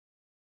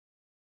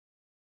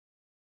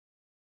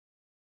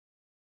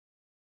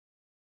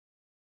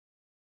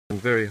Some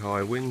very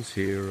high winds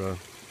here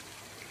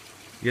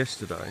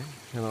yesterday,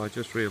 and I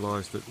just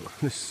realised that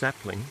this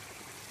sapling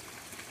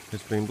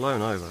has been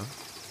blown over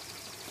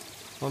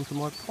onto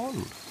my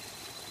pond.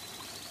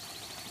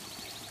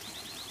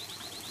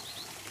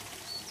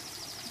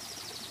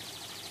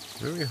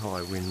 Very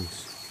high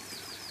winds,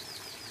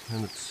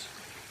 and it's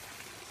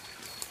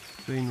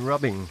been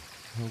rubbing.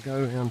 I'll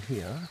go around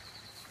here.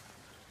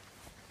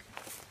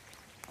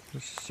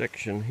 This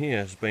section here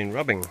has been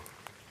rubbing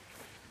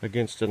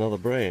against another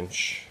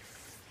branch.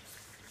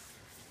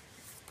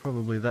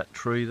 Probably that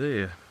tree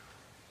there.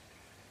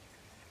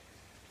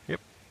 Yep.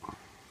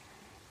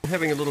 I'm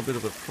having a little bit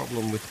of a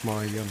problem with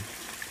my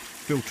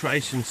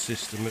filtration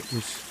system. It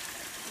was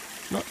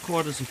not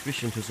quite as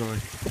efficient as I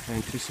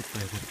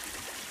anticipated.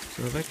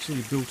 So I've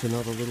actually built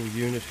another little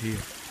unit here,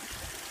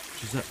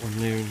 which is that one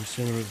there in the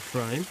centre of the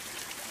frame.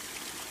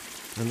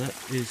 And that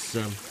is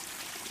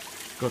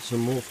got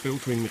some more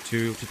filtering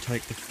material to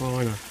take the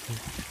finer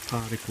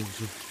particles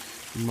of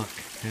muck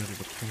out of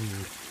the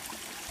pond.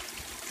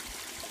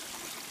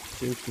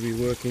 Seems to be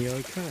working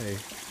okay.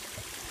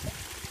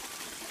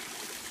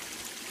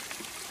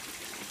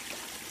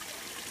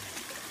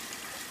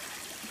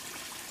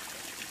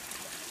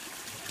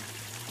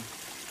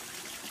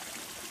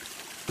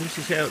 This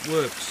is how it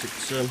works.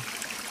 It's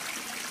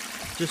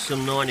just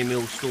some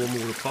 90mm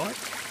stormwater pipe,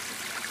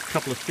 a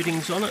couple of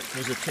fittings on it.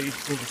 There's a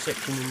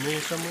T-intersection in there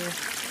somewhere.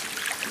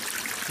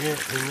 Yeah,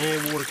 and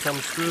there water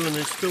comes through, and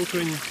there's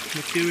filtering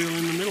material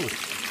in the middle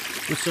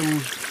with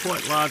some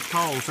quite large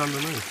holes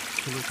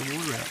underneath to let the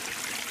water out.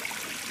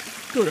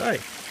 Good, eh?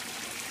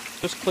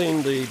 Just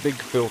cleaned the big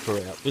filter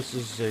out. This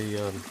is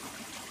the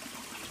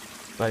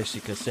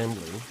basic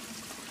assembly.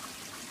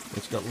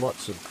 It's got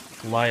lots of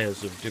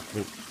layers of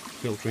different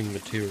filtering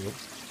material,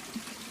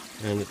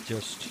 and it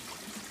just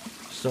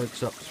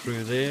soaks up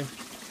through there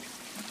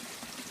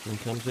and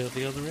comes out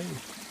the other end.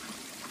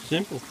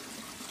 Simple.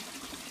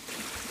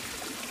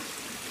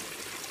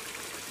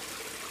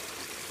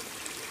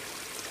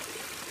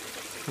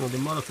 Well, the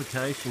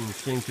modifications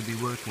seem to be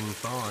working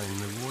fine.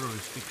 The water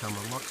has become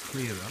a lot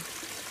clearer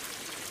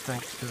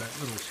thanks to that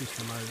little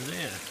system over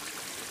there.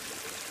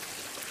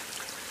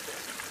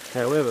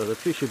 However, the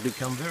fish have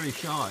become very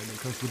shy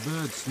because the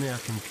birds now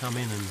can come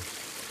in and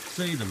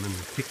see them and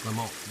pick them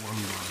off one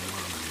by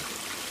one.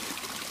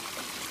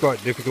 It's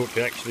quite difficult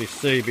to actually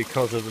see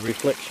because of the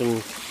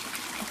reflections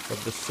of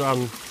the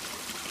sun,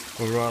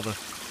 or rather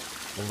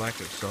the lack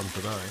of sun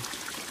today.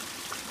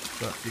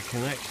 But you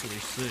can actually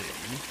see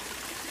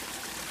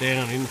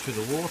down into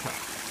the water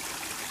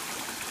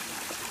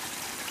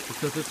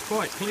because it's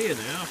quite clear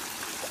now.